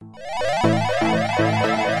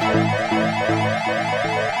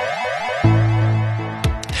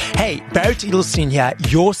Garrett Edelstein here,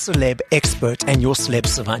 your celeb expert and your celeb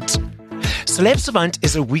savant. Celeb Savant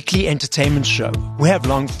is a weekly entertainment show. We have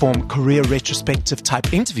long-form career retrospective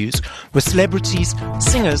type interviews with celebrities,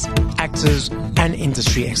 singers, actors, and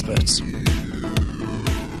industry experts.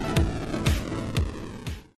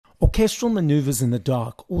 Orchestral Manoeuvres in the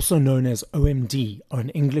Dark, also known as OMD, are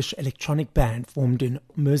an English electronic band formed in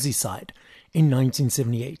Merseyside in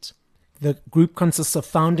 1978. The group consists of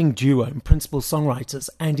founding duo and principal songwriters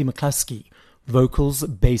Andy McCluskey, vocals,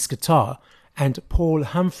 bass guitar, and Paul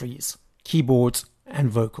Humphreys, keyboards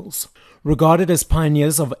and vocals. Regarded as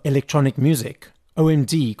pioneers of electronic music,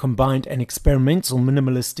 OMD combined an experimental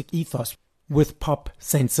minimalistic ethos with pop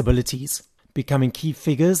sensibilities, becoming key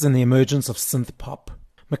figures in the emergence of synth pop.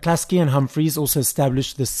 McCluskey and Humphreys also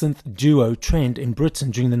established the synth duo trend in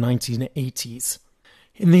Britain during the 1980s.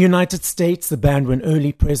 In the United States, the band were an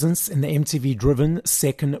early presence in the MTV-driven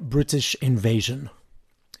Second British Invasion.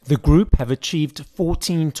 The group have achieved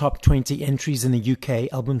 14 top 20 entries in the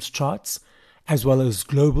UK albums charts, as well as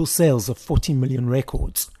global sales of 40 million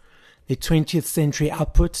records. Their 20th century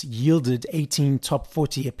output yielded 18 top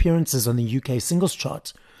 40 appearances on the UK singles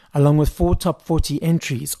chart, along with 4 top 40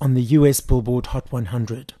 entries on the US Billboard Hot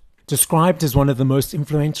 100. Described as one of the most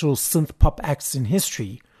influential synth pop acts in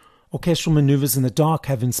history, Orchestral Manoeuvres in the Dark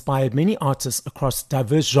have inspired many artists across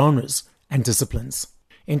diverse genres and disciplines.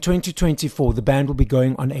 In 2024, the band will be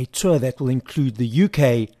going on a tour that will include the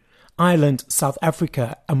UK, Ireland, South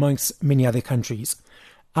Africa, amongst many other countries.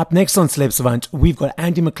 Up next on Celeb Savant, we've got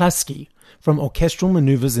Andy McCluskey from Orchestral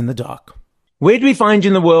Manoeuvres in the Dark. Where do we find you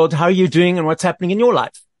in the world? How are you doing and what's happening in your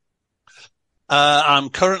life? I'm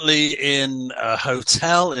currently in a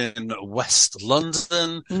hotel in West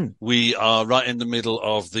London. We are right in the middle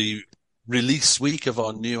of the release week of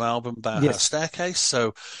our new album, Bauhaus Staircase.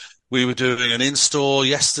 So we were doing an in-store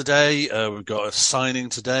yesterday. We've got a signing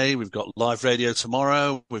today. We've got live radio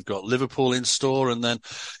tomorrow. We've got Liverpool in-store. And then,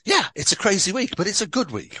 it's a crazy week, but it's a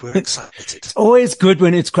good week. We're excited. It's always good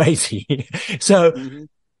when it's crazy. So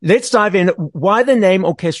let's dive in. Why the name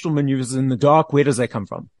Orchestral Manoeuvres in the Dark? Where does that come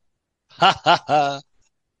from?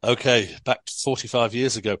 Okay, back to 45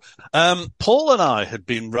 years ago. Paul and I had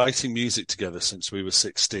been writing music together since we were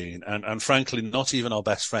 16, and frankly, not even our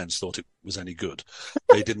best friends thought it was any good.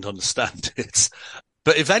 They didn't understand it.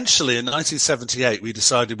 But eventually, in 1978, we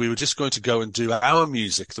decided we were just going to go and do our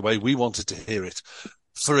music the way we wanted to hear it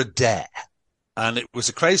for a dare. And it was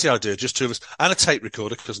a crazy idea, just two of us, and a tape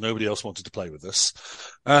recorder, because nobody else wanted to play with us.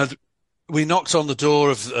 And we knocked on the door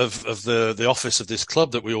of the office of this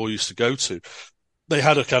club that we all used to go to. They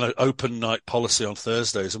had a kind of open night policy on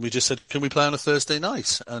Thursdays, and we just said, can we play on a Thursday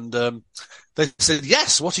night? And they said,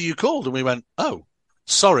 yes, what are you called? And we went, oh,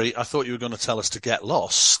 sorry, I thought you were going to tell us to get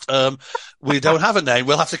lost. We don't have a name.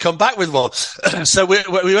 We'll have to come back with one. So we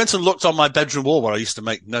went and looked on my bedroom wall where I used to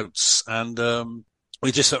make notes, and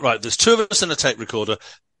we just said, right, there's two of us in a tape recorder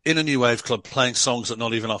in a new wave club playing songs that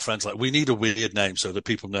not even our friends like. We need a weird name so that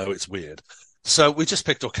people know it's weird. So we just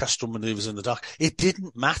picked Orchestral Manoeuvres in the Dark. It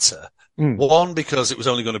didn't matter. One, because it was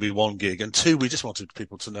only going to be one gig, and two, we just wanted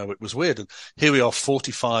people to know it was weird. And here we are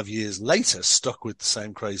 45 years later, stuck with the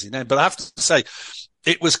same crazy name. But I have to say,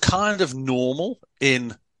 it was kind of normal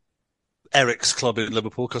in Eric's club in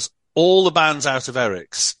Liverpool, because all the bands out of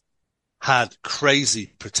Eric's had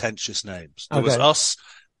crazy, pretentious names. There was us,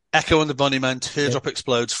 Echo and the Bunnymen, Teardrop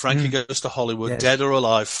Explodes, Frankie Goes to Hollywood, Dead or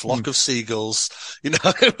Alive, Flock of Seagulls. You know,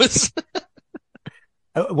 it was...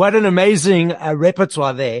 What an amazing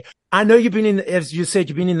repertoire there. I know you've been in, as you said,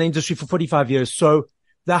 you've been in the industry for 45 years. So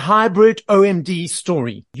the hybrid OMD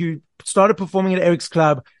story, you started performing at Eric's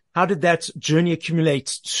Club. How did that journey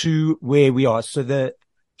accumulate to where we are? So the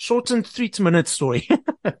shortened 3-minute story.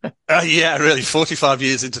 Really, 45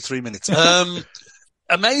 years into 3 minutes.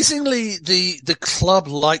 Amazingly, the club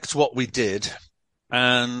liked what we did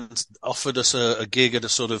and offered us a gig at a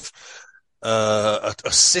sort of a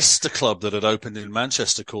sister club that had opened in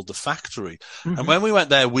Manchester called The Factory. And when we went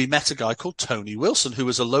there, we met a guy called Tony Wilson, who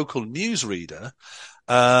was a local newsreader.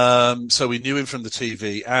 So we knew him from the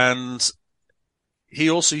TV, and he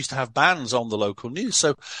also used to have bands on the local news.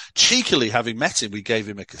 So cheekily, having met him, we gave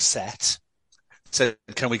him a cassette, said,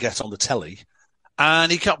 can we get on the telly?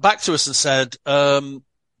 And he got back to us and said,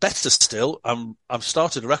 better still, I've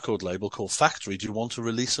started a record label called Factory. Do you want to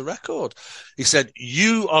release a record? He said,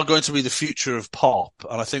 you are going to be the future of pop.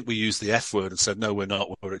 And I think we used the F word and said, no, we're not.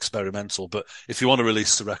 We're experimental. But if you want to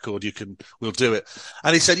release the record, we'll do it.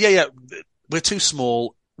 And he said, yeah, we're too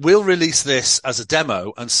small. we'll release this as a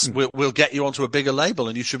demo and we'll get you onto a bigger label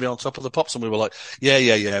and you should be on top of the pops. And we were like,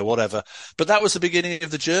 yeah, whatever. But that was the beginning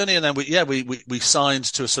of the journey. And then we signed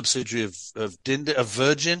to a subsidiary of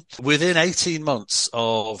Virgin. Within 18 months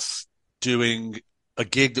of doing a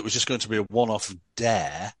gig that was just going to be a one-off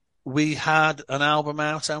dare, we had an album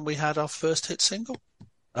out and we had our first hit single.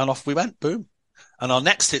 And off we went, boom. And our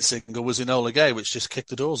next hit single was Enola Gay, which just kicked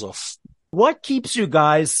the doors off. What keeps you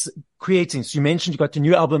guys creating? So you mentioned you got the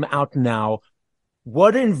new album out now.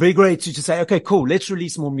 What invigorates you to say, okay, cool, let's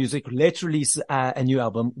release more music. Let's release a new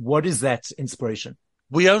album. What is that inspiration?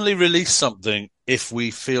 We only release something if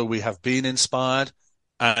we feel we have been inspired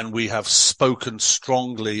and we have spoken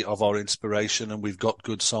strongly of our inspiration and we've got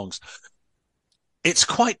good songs. It's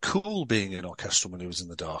quite cool being in Orchestral Manoeuvres in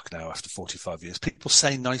the Dark now after 45 years. People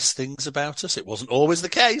say nice things about us. It wasn't always the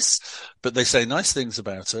case, but they say nice things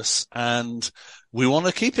about us and we want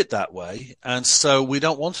to keep it that way. And so we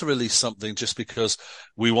don't want to release something just because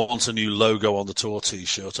we want a new logo on the tour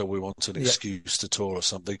t-shirt or we want an excuse to tour or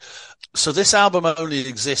something. So this album only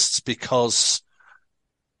exists because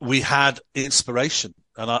we had inspiration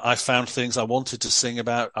and I found things I wanted to sing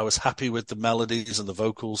about. I was happy with the melodies and the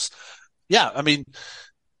vocals. Yeah, I mean,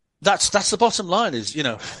 that's the bottom line is,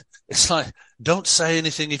 it's like, don't say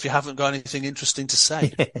anything if you haven't got anything interesting to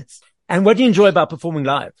say. Yes. And what do you enjoy about performing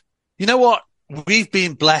live? You know what? We've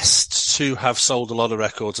been blessed to have sold a lot of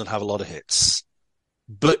records and have a lot of hits,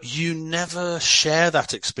 but you never share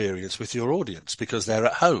that experience with your audience because they're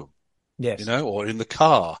at home, yes, or in the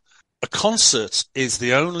car. A concert is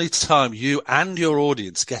the only time you and your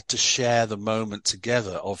audience get to share the moment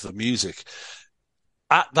together of the music.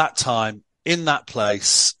 At that time, in that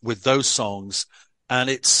place, with those songs, and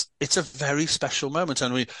it's a very special moment.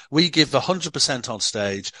 And we give 100% on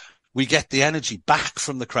stage. We get the energy back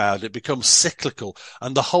from the crowd. It becomes cyclical,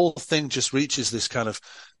 and the whole thing just reaches this kind of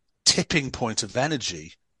tipping point of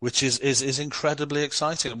energy, which is incredibly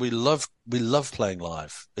exciting. We love playing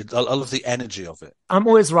live. I love the energy of it. I'm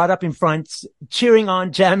always right up in front, cheering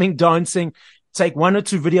on, jamming, dancing. Take one or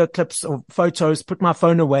two video clips or photos, put my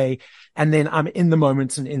phone away, and then I'm in the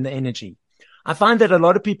moment and in the energy. I find that a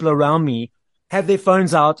lot of people around me have their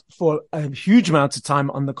phones out for a huge amount of time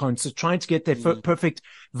on the concert, trying to get their perfect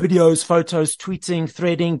videos, photos, tweeting,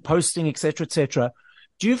 threading, posting, etc., etc.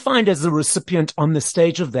 Do you find as a recipient on the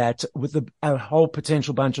stage of that with a whole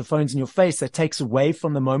potential bunch of phones in your face that takes away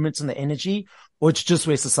from the moment and the energy, or it's just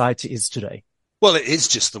where society is today? Well, it is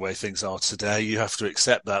just the way things are today. You have to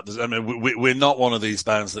accept that. I mean, we're not one of these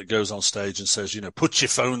bands that goes on stage and says, put your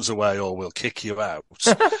phones away or we'll kick you out.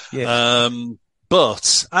 Yes.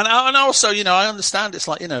 But also, I understand it's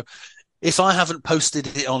like, if I haven't posted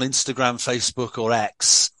it on Instagram, Facebook or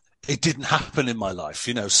X, it didn't happen in my life,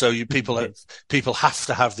 so people have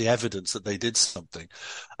to have the evidence that they did something.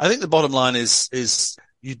 I think the bottom line is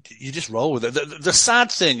you just roll with it. The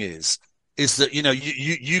sad thing is that,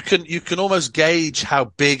 you can almost gauge how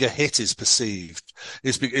big a hit is perceived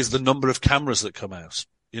is the number of cameras that come out,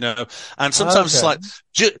 and sometimes It's like,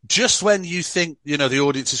 just when you think, the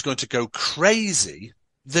audience is going to go crazy,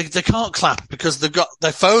 they can't clap because they've got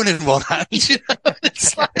their phone in one hand,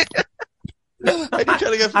 It's like,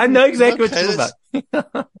 I know exactly what you're talking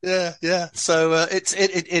about. Yeah. So,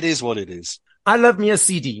 it is what it is. I love me a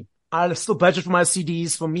CD. I still budget for my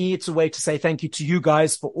CDs. For me, it's a way to say thank you to you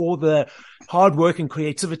guys for all the hard work and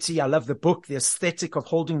creativity. I love the book, the aesthetic of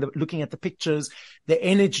looking at the pictures, the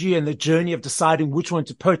energy and the journey of deciding which one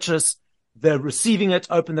to purchase, the receiving it,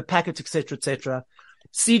 open the packet, etc., etc.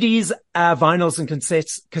 CDs, vinyls and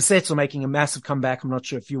cassettes are making a massive comeback. I'm not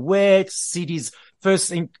sure if you're aware. CDs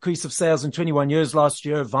first increase of sales in 21 years last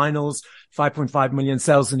year. Vinyls, 5.5 million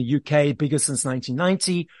sales in the UK, biggest since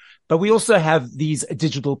 1990. But we also have these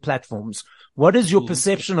digital platforms. What is your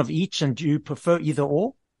perception of each, and do you prefer either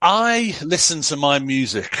or? I listen to my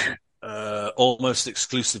music almost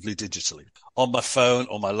exclusively digitally on my phone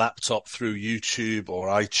or my laptop through YouTube or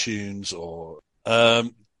iTunes or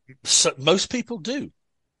so most people do.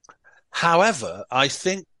 However, I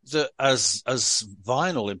think that as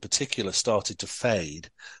vinyl in particular started to fade,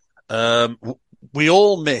 we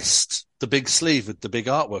all missed the big sleeve with the big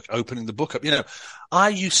artwork, opening the book up. I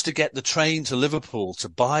used to get the train to Liverpool to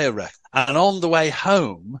buy a record, and on the way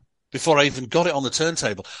home, before I even got it on the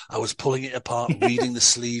turntable, I was pulling it apart, reading the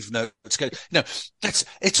sleeve notes.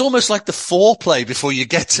 It's almost like the foreplay before you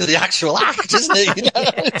get to the actual act, isn't it?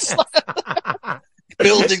 It's like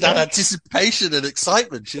building that anticipation and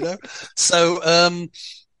excitement, So,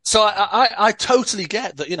 I totally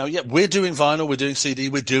get that, we're doing vinyl, we're doing CD,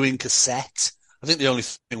 we're doing cassette. I think the only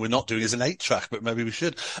thing we're not doing is an 8-track, but maybe we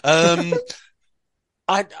should.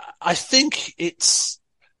 I think it's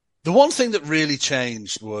The one thing that really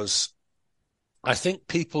changed was, I think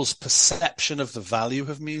people's perception of the value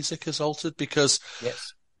of music has altered, because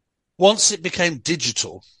Yes. once it became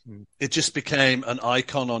digital, it just became an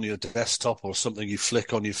icon on your desktop or something you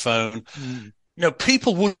flick on your phone.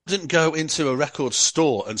 People wouldn't go into a record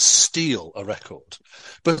store and steal a record,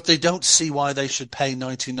 but they don't see why they should pay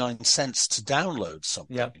 99 cents to download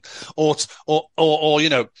something, or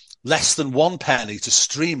less than 1 penny to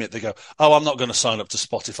stream it. They go, oh, I'm not going to sign up to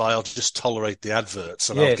Spotify. I'll just tolerate the adverts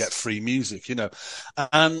and I'll get free music, and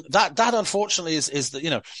that unfortunately is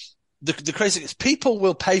that, the crazy thing is people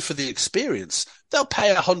will pay for the experience. They'll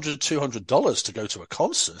pay $100, $200 to go to a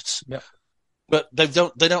concert. Yeah. But they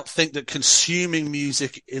don't think that consuming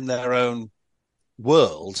music in their own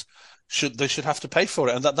world should have to pay for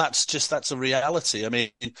it. And that's a reality. I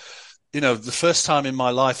mean, the first time in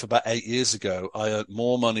my life about 8 years ago, I earned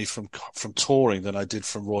more money from touring than I did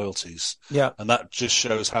from royalties. Yeah. And that just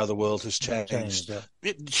shows how the world has changed.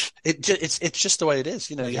 It's just the way it is.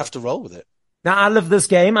 You have to roll with it. Now, I love this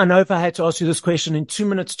game. I know if I had to ask you this question in 2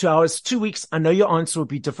 minutes, 2 hours, 2 weeks, I know your answer would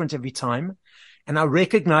be different every time. And I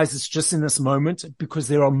recognize it's just in this moment because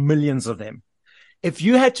there are millions of them. If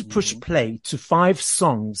you had to push play to 5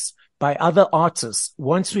 songs by other artists,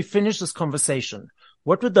 once we finish this conversation,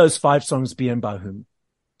 what would those 5 songs be and by whom?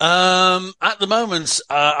 At the moment,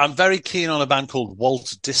 I'm very keen on a band called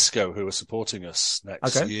Walt Disco, who are supporting us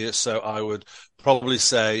next year. So I would probably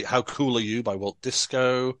say How Cool Are You by Walt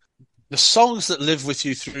Disco. The songs that live with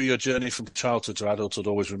you through your journey from childhood to adulthood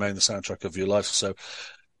always remain the soundtrack of your life. So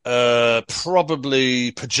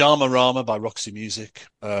probably Pajama Rama by Roxy Music,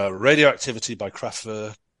 Radioactivity by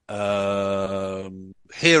Kraftwerk,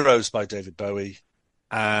 Heroes by David Bowie,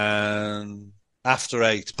 and After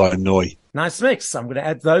 8 by Noi. Nice mix. I'm going to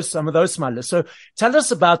add some of those to my list. So tell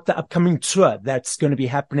us about the upcoming tour that's going to be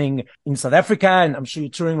happening in South Africa, and I'm sure you're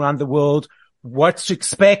touring around the world. What to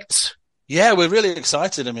expect? Yeah, we're really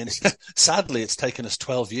excited. I mean, sadly, it's taken us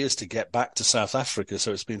 12 years to get back to South Africa,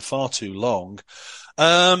 so it's been far too long.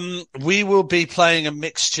 We will be playing a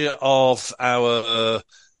mixture of our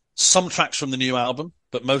some tracks from the new album,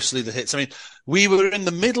 but mostly the hits. I mean, we were in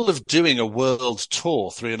the middle of doing a world tour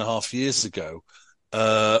 3.5 years ago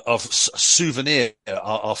of Souvenir,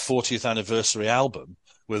 our 40th anniversary album,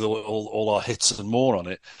 with all our hits and more on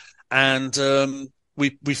it. And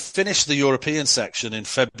we finished the European section in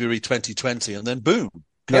February 2020, and then boom,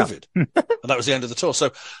 COVID. And that was the end of the tour.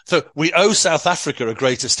 So we owe South Africa a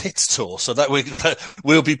greatest hits tour, so that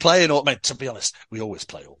we'll be playing all, to be honest, we always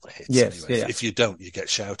play all the hits anyway. Yeah. If you don't, you get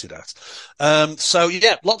shouted at. So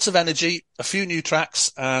yeah, lots of energy, a few new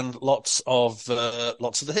tracks, and lots of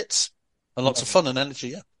the hits, and lots of fun and energy.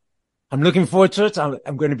 Yeah. I'm looking forward to it.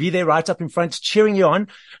 I'm going to be there right up in front, cheering you on.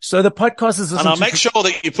 So the podcast is... And I'll make sure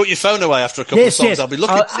that you put your phone away after a couple of songs. Yes. I'll be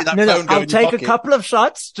looking to see that phone go in your pocket. I'll take a couple of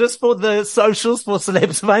shots just for the socials, for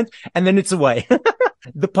Celebs Find, and then it's away.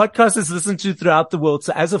 The podcast is listened to throughout the world.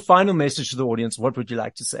 So as a final message to the audience, what would you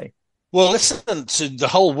like to say? Well, listen, to the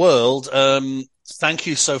whole world, thank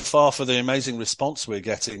you so far for the amazing response we're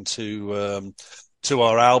getting to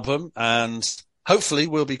our album, and hopefully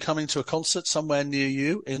we'll be coming to a concert somewhere near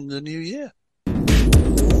you in the new year.